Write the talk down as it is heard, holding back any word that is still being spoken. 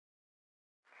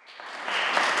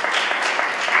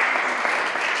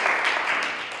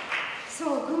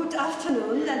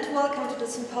afternoon and welcome to the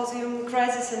Symposium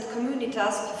Crisis and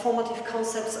Communitas, Performative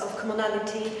Concepts of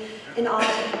Commonality in Art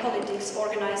and Politics,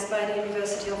 organized by the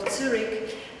University of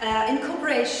Zurich in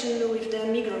cooperation with the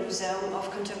Migros Museum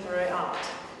of Contemporary Art.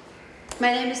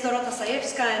 My name is Dorota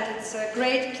Sajewska and it's a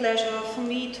great pleasure for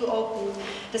me to open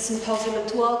the symposium and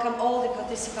to welcome all the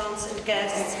participants and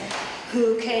guests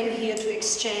who came here to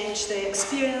exchange their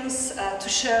experience, to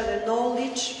share their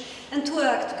knowledge and to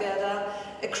work together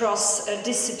across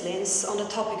disciplines on the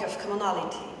topic of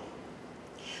commonality.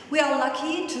 We are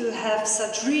lucky to have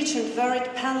such rich and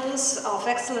varied panels of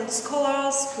excellent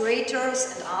scholars,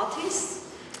 curators and artists.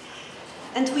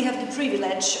 And we have the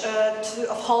privilege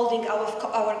of holding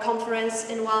our conference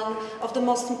in one of the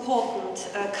most important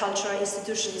cultural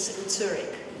institutions in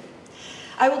Zurich.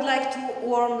 I would like to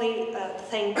warmly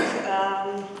thank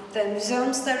the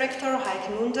museum's director,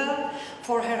 Heike Munder,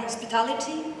 for her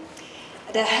hospitality,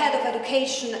 the head of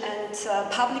education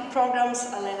and public programs,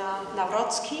 Elena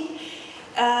Nawrocki,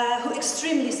 who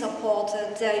extremely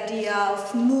supported the idea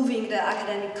of moving the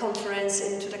academic conference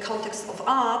into the context of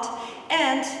art,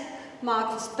 and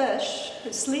Markus Bösch,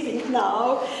 who's leaving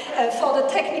now, for the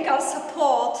technical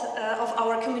support of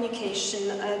our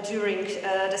communication during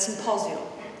the symposium.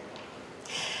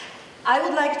 I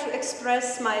would like to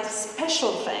express my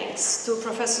special thanks to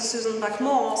Professor Susan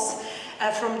McMorse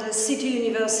from the City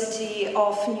University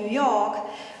of New York,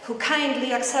 who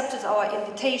kindly accepted our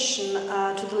invitation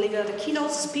to deliver the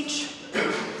keynote speech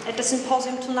at the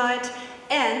symposium tonight,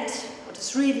 and what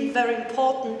is really very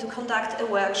important, to conduct a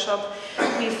workshop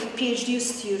with PhD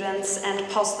students and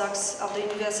postdocs of the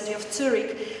University of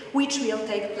Zurich, which will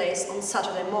take place on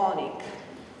Saturday morning.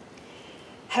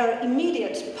 Her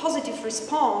immediate positive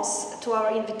response to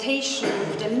our invitation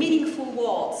with the meaningful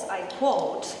words, I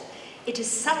quote, "It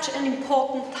is such an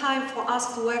important time for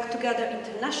us to work together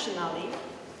internationally,"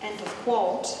 end of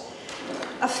quote,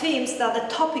 affirms that the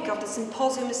topic of the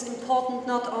symposium is important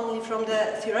not only from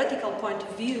the theoretical point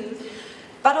of view,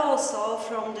 but also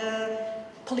from the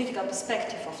political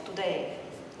perspective of today,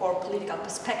 or political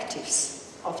perspectives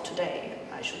of today,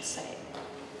 I should say.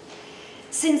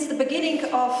 Since the beginning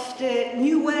of the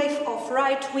new wave of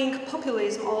right-wing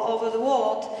populism all over the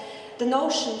world, the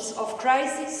notions of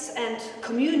crisis and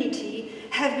community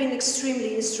have been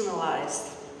extremely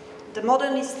instrumentalized. The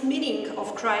modernist meaning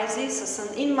of crisis as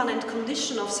an immanent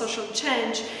condition of social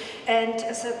change and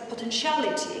as a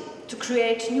potentiality to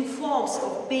create new forms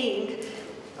of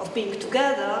being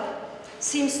together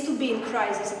seems to be in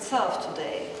crisis itself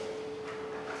today.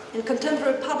 In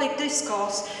contemporary public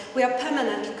discourse, we are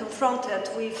permanently confronted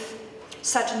with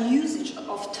such an usage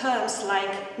of terms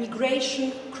like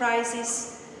migration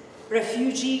crisis,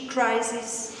 refugee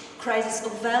crisis, crisis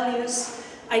of values,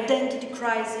 identity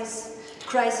crisis,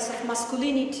 crisis of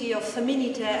masculinity, of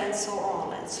femininity, and so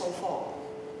on and so forth.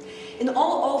 In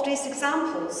all of these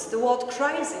examples, the word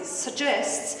crisis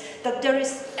suggests that there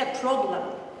is a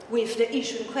problem with the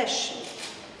issue in question.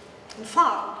 In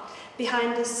fact,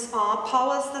 behind this are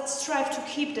powers that strive to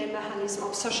keep the mechanism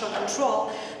of social control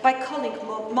by calling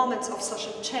moments of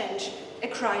social change a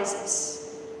crisis.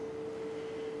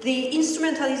 The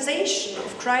instrumentalization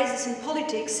of crisis in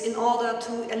politics in order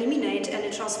to eliminate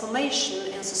any transformation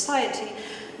in society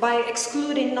by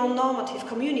excluding non-normative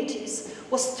communities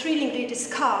was thrillingly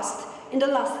discussed in the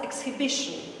last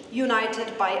exhibition,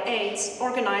 United by AIDS,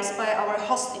 organized by our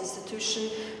host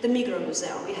institution, the Migros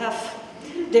Museum. We have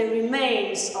the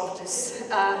remains of this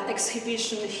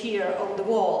exhibition here on the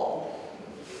wall.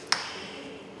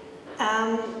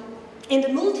 In the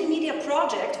multimedia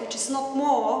project, which is not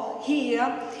more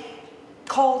here,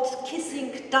 called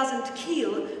Kissing Doesn't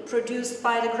Kill, produced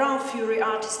by the Ground Fury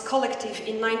Artist Collective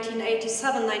in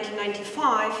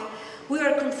 1987-1995, we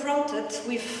were confronted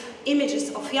with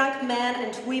images of young men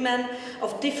and women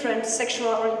of different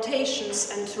sexual orientations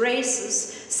and races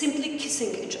simply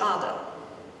kissing each other.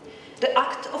 The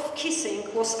act of kissing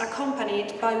was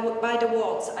accompanied by the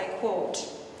words, I quote,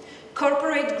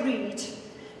 "Corporate greed,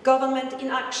 government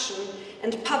inaction,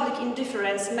 and public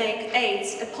indifference make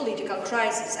AIDS a political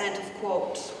crisis," end of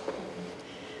quote.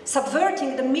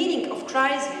 Subverting the meaning of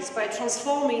crisis by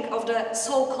transforming of the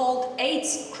so-called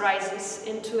AIDS crisis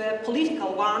into a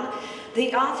political one,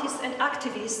 the artists and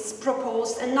activists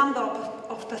proposed a number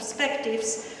of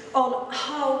perspectives on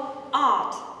how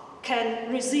art can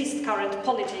resist current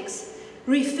politics,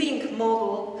 rethink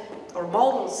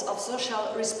models of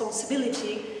social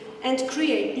responsibility, and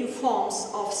create new forms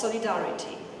of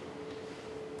solidarity.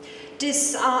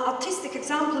 This artistic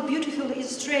example beautifully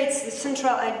illustrates the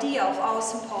central idea of our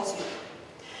symposium,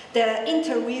 the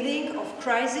interweaving of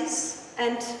crisis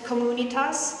and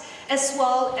communitas, as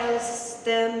well as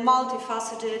the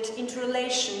multifaceted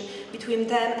interrelation between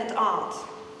them and art.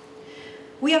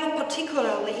 We are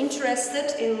particularly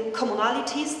interested in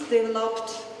commonalities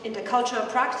developed in the cultural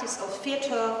practice of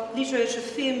theatre, literature,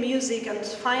 film, music and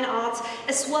fine arts,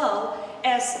 as well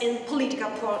as in political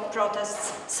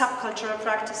protests, subcultural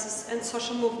practices and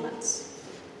social movements.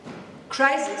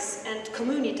 Crisis and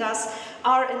communitas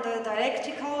are in the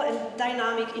dialectical and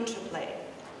dynamic interplay.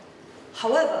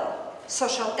 However,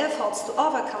 social efforts to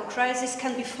overcome crisis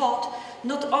can be fought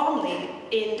not only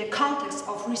in the context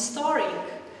of restoring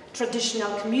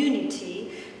traditional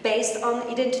community based on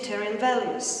identitarian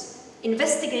values,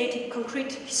 investigating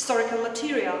concrete historical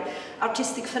material,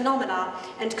 artistic phenomena,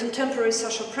 and contemporary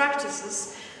social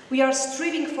practices. We are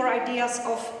striving for ideas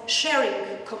of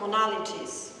sharing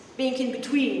commonalities, being in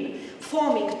between,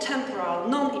 forming temporal,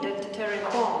 non-identitarian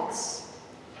bonds.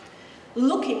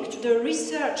 Looking to the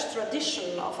research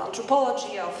tradition of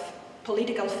anthropology, of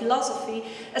political philosophy,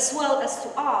 as well as to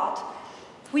art,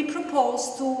 we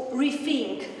propose to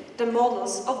rethink the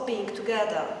models of being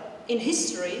together in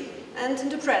history and in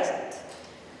the present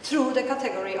through the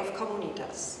category of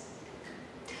communitas.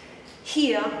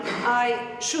 Here,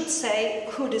 I should say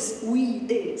who this we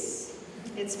is.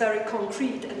 It's very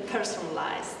concrete and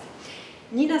personalized.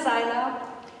 Nina Seiler,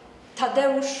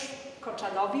 Tadeusz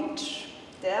Koczanowicz,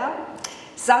 der,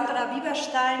 Sandra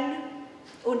Bieberstein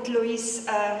und Luis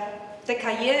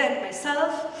Decaillé and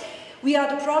myself. We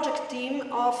are the project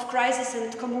team of Crisis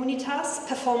and Communitas,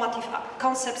 Performative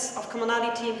Concepts of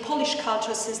Commonality in Polish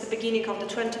culture since the beginning of the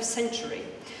 20th century.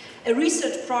 A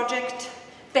research project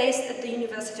based at the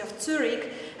University of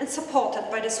Zurich and supported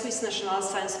by the Swiss National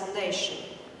Science Foundation.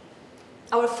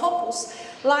 Our focus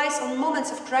lies on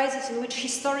moments of crisis in which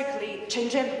historically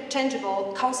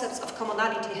changeable concepts of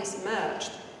commonality has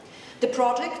emerged. The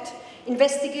project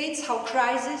investigates how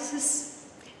crises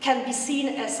can be seen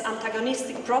as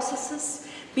antagonistic processes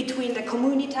between the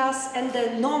communitas and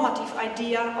the normative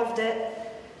idea of the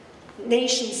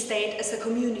nation-state as a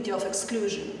community of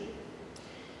exclusion.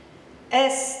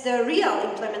 As the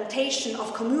real implementation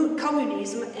of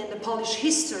communism in the Polish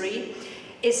history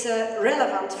is a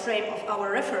relevant frame of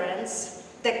our reference,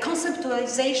 the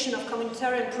conceptualization of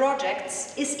communitarian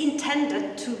projects is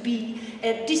intended to be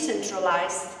a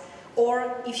decentralized,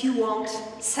 or, if you want,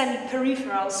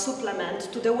 semi-peripheral supplement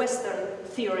to the Western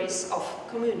theories of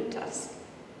communitas.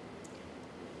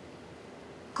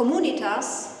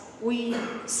 Communitas, we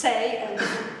say and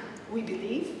we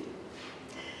believe,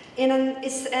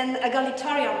 is an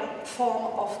egalitarian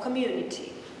form of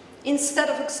community. Instead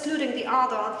of excluding the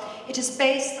other, it is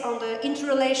based on the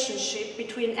interrelationship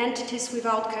between entities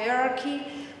without hierarchy,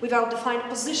 without defined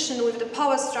position, with the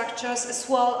power structures, as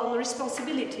well on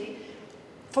responsibility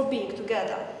for being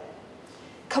together.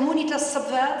 Communitas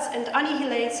subverts and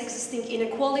annihilates existing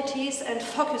inequalities and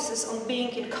focuses on being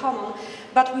in common,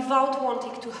 but without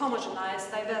wanting to homogenize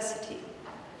diversity.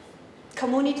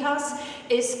 Communitas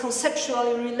is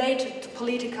conceptually related to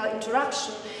political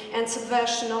interruption and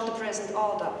subversion of the present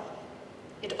order.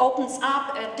 It opens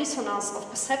up a dissonance of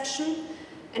perception,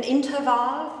 an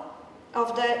interval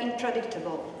of the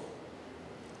unpredictable.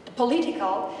 The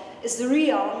political is the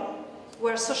realm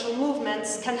where social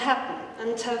movements can happen,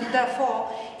 and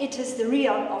therefore it is the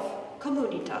realm of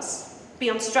communitas,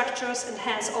 beyond structures and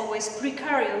hence always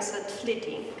precarious and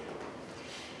fleeting.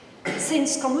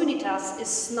 Since communitas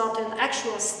is not an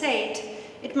actual state,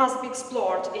 it must be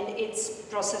explored in its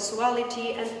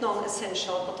processuality and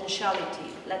non-essential potentiality,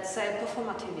 let's say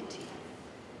performativity.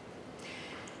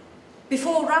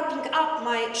 Before wrapping up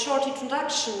my short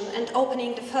introduction and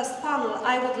opening the first panel,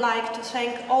 I would like to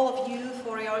thank all of you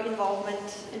for your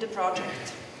involvement in the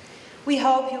project. We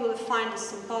hope you will find this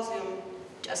symposium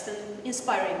just an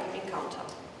inspiring encounter.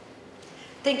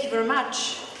 Thank you very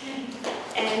much.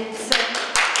 And